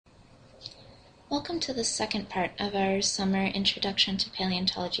Welcome to the second part of our summer Introduction to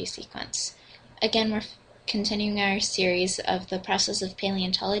Paleontology sequence. Again, we're continuing our series of the process of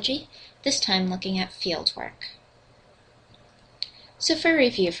paleontology, this time looking at fieldwork. So for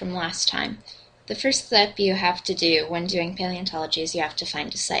review from last time, the first step you have to do when doing paleontology is you have to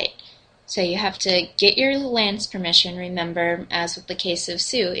find a site. So you have to get your land's permission. Remember, as with the case of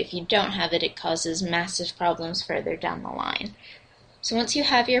Sioux, if you don't have it, it causes massive problems further down the line. So once you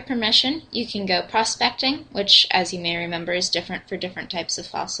have your permission, you can go prospecting, which, as you may remember, is different for different types of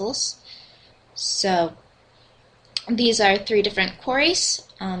fossils. So these are three different quarries.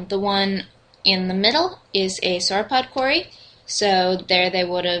 The one in the middle is a sauropod quarry. So there they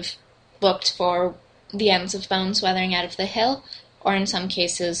would have looked for the ends of bones weathering out of the hill, or in some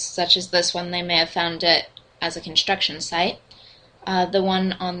cases, such as this one, they may have found it as a construction site. The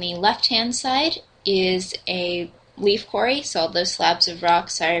one on the left-hand side is a leaf quarry, so all those slabs of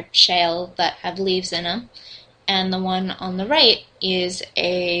rocks are shale that have leaves in them. And the one on the right is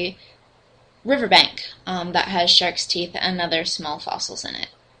a riverbank that has shark's teeth and other small fossils in it.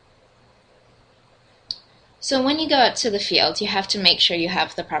 So when you go out to the field, you have to make sure you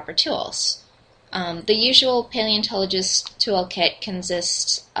have the proper tools. The usual paleontologist toolkit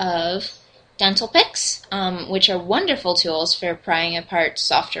consists of dental picks, which are wonderful tools for prying apart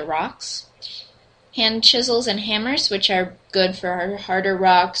softer rocks, hand chisels and hammers, which are good for harder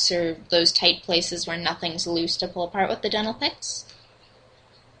rocks or those tight places where nothing's loose to pull apart with the dental picks.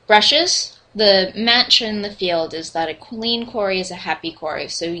 Brushes. The mantra in the field is that a clean quarry is a happy quarry,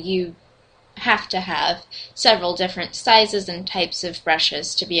 so you have to have several different sizes and types of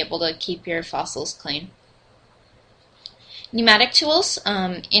brushes to be able to keep your fossils clean. Pneumatic tools.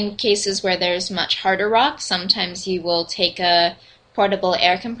 In cases where there's much harder rock, sometimes you will take a portable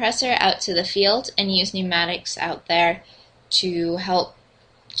air compressor out to the field and use pneumatics out there to help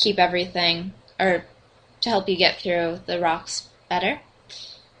keep everything, or to help you get through the rocks better.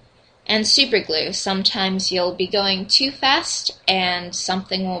 And super glue. Sometimes you'll be going too fast and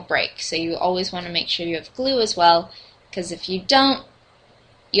something will break, so you always want to make sure you have glue as well, because if you don't,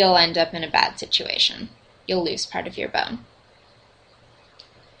 you'll end up in a bad situation. You'll lose part of your bone.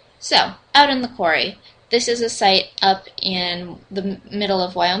 So, out in the quarry. This is a site up in the middle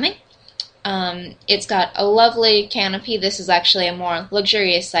of Wyoming. It's got a lovely canopy. This is actually a more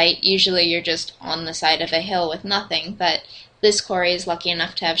luxurious site. Usually you're just on the side of a hill with nothing, but this quarry is lucky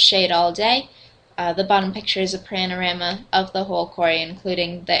enough to have shade all day. The bottom picture is a panorama of the whole quarry,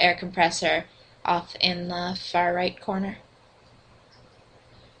 including the air compressor off in the far right corner.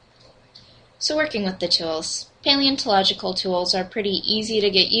 So working with the tools. Paleontological tools are pretty easy to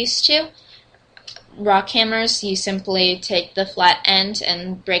get used to. Rock hammers, you simply take the flat end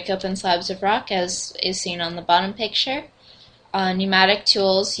and break open slabs of rock, as is seen on the bottom picture. Pneumatic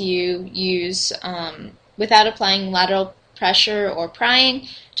tools you use without applying lateral pressure or prying.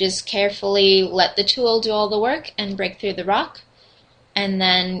 Just carefully let the tool do all the work and break through the rock. And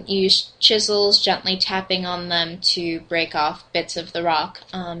then use chisels, gently tapping on them to break off bits of the rock.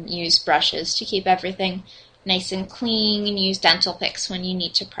 Use brushes to keep everything nice and clean, and use dental picks when you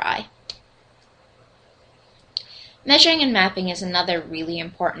need to pry. Measuring and mapping is another really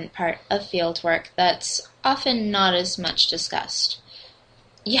important part of fieldwork that's often not as much discussed.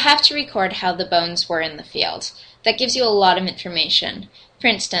 You have to record how the bones were in the field. That gives you a lot of information. For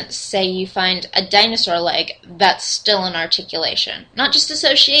instance, say you find a dinosaur leg that's still in articulation. Not just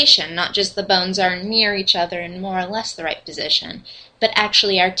association, not just the bones are near each other in more or less the right position, but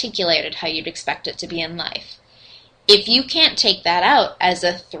actually articulated how you'd expect it to be in life. If you can't take that out as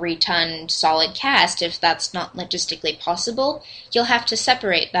a 3-ton solid cast, if that's not logistically possible, you'll have to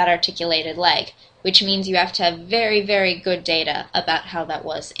separate that articulated leg, which means you have to have very, very good data about how that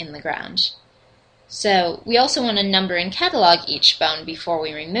was in the ground. So we also want to number and catalog each bone before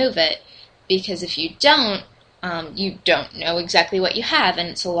we remove it, because if you don't know exactly what you have, and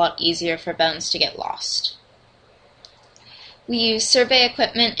it's a lot easier for bones to get lost. We use survey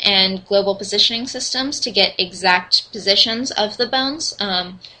equipment and global positioning systems to get exact positions of the bones,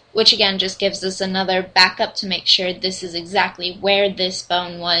 which again just gives us another backup to make sure this is exactly where this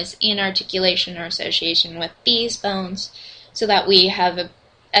bone was in articulation or association with these bones, so that we have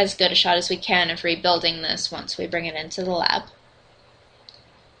as good a shot as we can of rebuilding this once we bring it into the lab.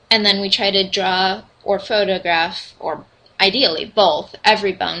 And then we try to draw or photograph, or ideally both,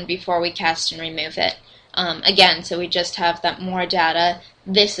 every bone before we cast and remove it. Again, so we just have that more data.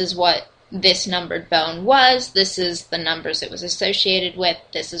 This is what this numbered bone was. This is the numbers it was associated with.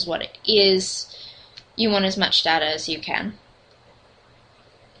 This is what it is. You want as much data as you can.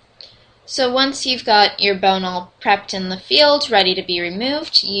 So once you've got your bone all prepped in the field, ready to be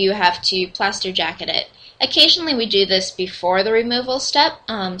removed, you have to plaster jacket it. Occasionally we do this before the removal step,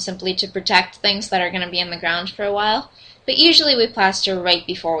 simply to protect things that are going to be in the ground for a while, but usually we plaster right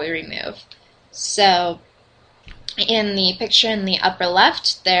before we remove. So in the picture in the upper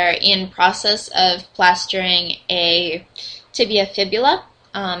left, they're in process of plastering a tibia fibula,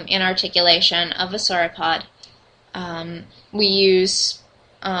 in articulation of a sauropod. We use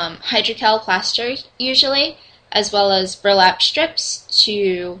hydrocal plaster usually, as well as burlap strips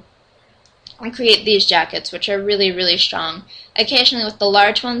to create these jackets, which are really, really strong. Occasionally with the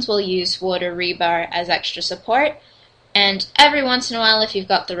large ones, we'll use wood or rebar as extra support. And every once in a while, if you've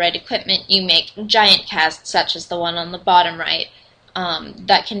got the right equipment, you make giant casts, such as the one on the bottom right,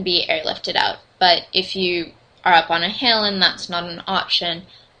 that can be airlifted out. But if you are up on a hill and that's not an option,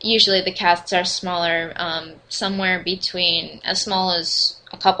 usually the casts are smaller, somewhere between as small as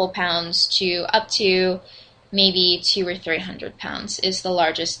a couple pounds to up to maybe 200 or 300 pounds is the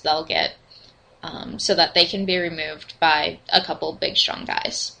largest they'll get, so that they can be removed by a couple big strong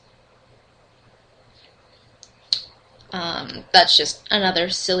guys. That's just another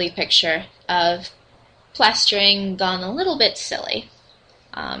silly picture of plastering gone a little bit silly.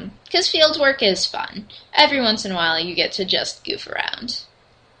 Because field work is fun. Every once in a while you get to just goof around.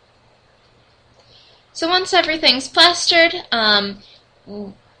 So once everything's plastered,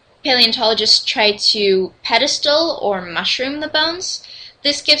 paleontologists try to pedestal or mushroom the bones.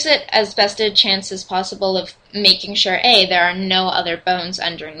 This gives it as best a chance as possible of making sure, A, there are no other bones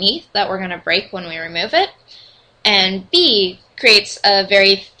underneath that we're going to break when we remove it, and B, creates a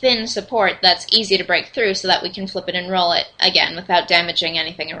very thin support that's easy to break through so that we can flip it and roll it again without damaging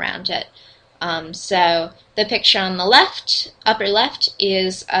anything around it. So the picture on the left, upper left,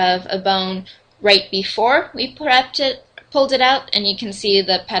 is of a bone right before we pulled it out, and you can see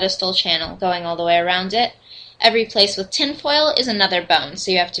the pedestal channel going all the way around it. Every place with tinfoil is another bone, so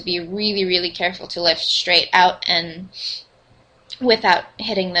you have to be really, really careful to lift straight out and without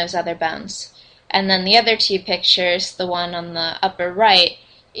hitting those other bones. And then the other two pictures, the one on the upper right,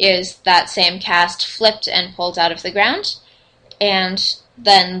 is that same cast flipped and pulled out of the ground, and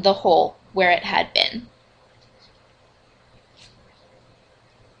then the hole where it had been.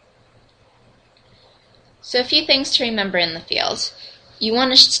 So a few things to remember in the field. You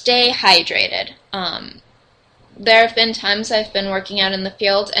want to stay hydrated. There have been times I've been working out in the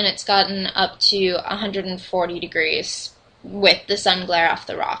field and it's gotten up to 140 degrees with the sun glare off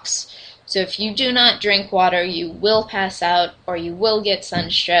the rocks. So if you do not drink water, you will pass out, or you will get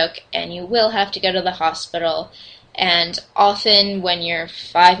sunstroke, and you will have to go to the hospital. And often when you're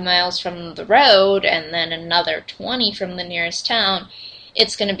 5 miles from the road and then another 20 from the nearest town,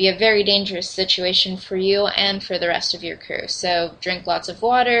 it's going to be a very dangerous situation for you and for the rest of your crew. So drink lots of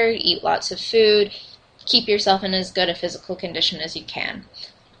water, eat lots of food, keep yourself in as good a physical condition as you can.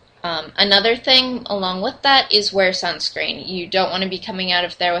 Another thing along with that is wear sunscreen. You don't want to be coming out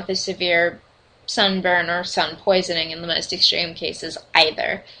of there with a severe sunburn or sun poisoning in the most extreme cases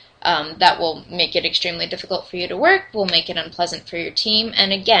either. That will make it extremely difficult for you to work, will make it unpleasant for your team,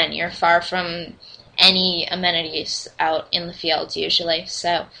 and again, you're far from any amenities out in the fields usually.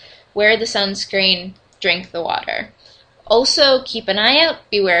 So wear the sunscreen, drink the water. Also, keep an eye out,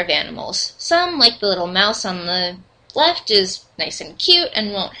 beware of animals. Some, like the little mouse on the left, is nice and cute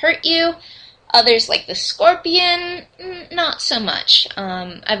and won't hurt you. Others, like the scorpion, not so much.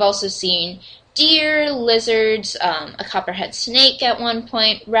 I've also seen deer, lizards, a copperhead snake at one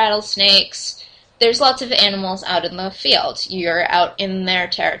point, rattlesnakes. There's lots of animals out in the field. You're out in their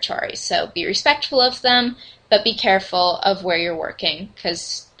territory, so be respectful of them, but be careful of where you're working,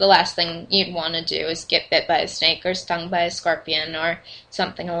 because the last thing you'd want to do is get bit by a snake or stung by a scorpion or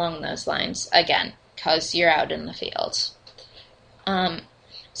something along those lines, again, because you're out in the field.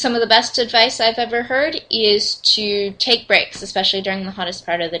 Some of the best advice I've ever heard is to take breaks, especially during the hottest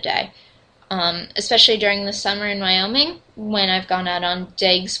part of the day. Especially during the summer in Wyoming, when I've gone out on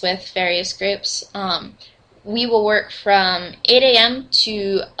digs with various groups, we will work from 8 a.m.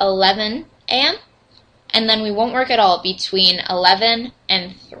 to 11 a.m., and then we won't work at all between 11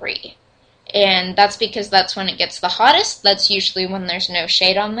 and 3. And that's because that's when it gets the hottest. That's usually when there's no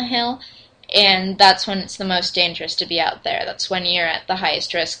shade on the hill, and that's when it's the most dangerous to be out there. That's when you're at the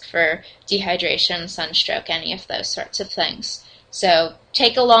highest risk for dehydration, sunstroke, any of those sorts of things. So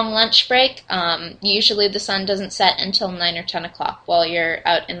take a long lunch break. Usually the sun doesn't set until 9 or 10 o'clock while you're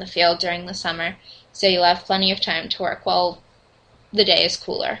out in the field during the summer, so you'll have plenty of time to work while the day is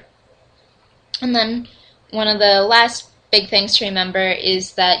cooler. And then one of the last big things to remember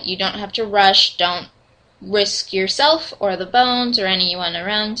is that you don't have to rush, don't risk yourself or the bones or anyone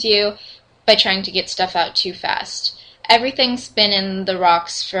around you by trying to get stuff out too fast. Everything's been in the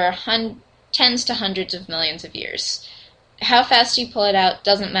rocks for tens to hundreds of millions of years. How fast you pull it out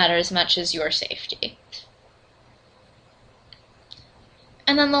doesn't matter as much as your safety.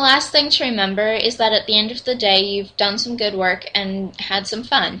 And then the last thing to remember is that at the end of the day, you've done some good work and had some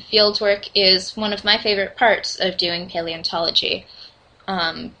fun. Field work is one of my favorite parts of doing paleontology.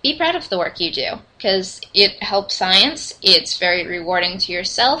 Be proud of the work you do, because it helps science. It's very rewarding to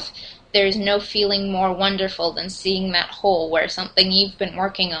yourself. There's no feeling more wonderful than seeing that hole where something you've been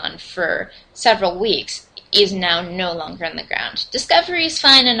working on for several weeks is now no longer in the ground. Discovery is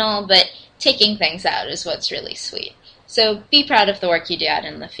fine and all, but taking things out is what's really sweet. So be proud of the work you do out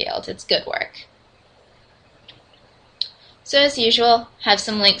in the field. It's good work. So as usual, have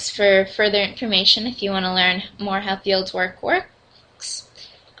some links for further information if you want to learn more how field work works.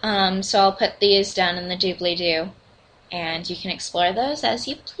 So I'll put these down in the doobly-doo, and you can explore those as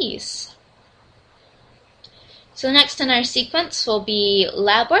you please. So next in our sequence will be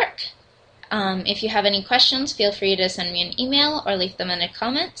lab work. If you have any questions, feel free to send me an email or leave them in the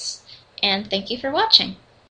comments. And thank you for watching.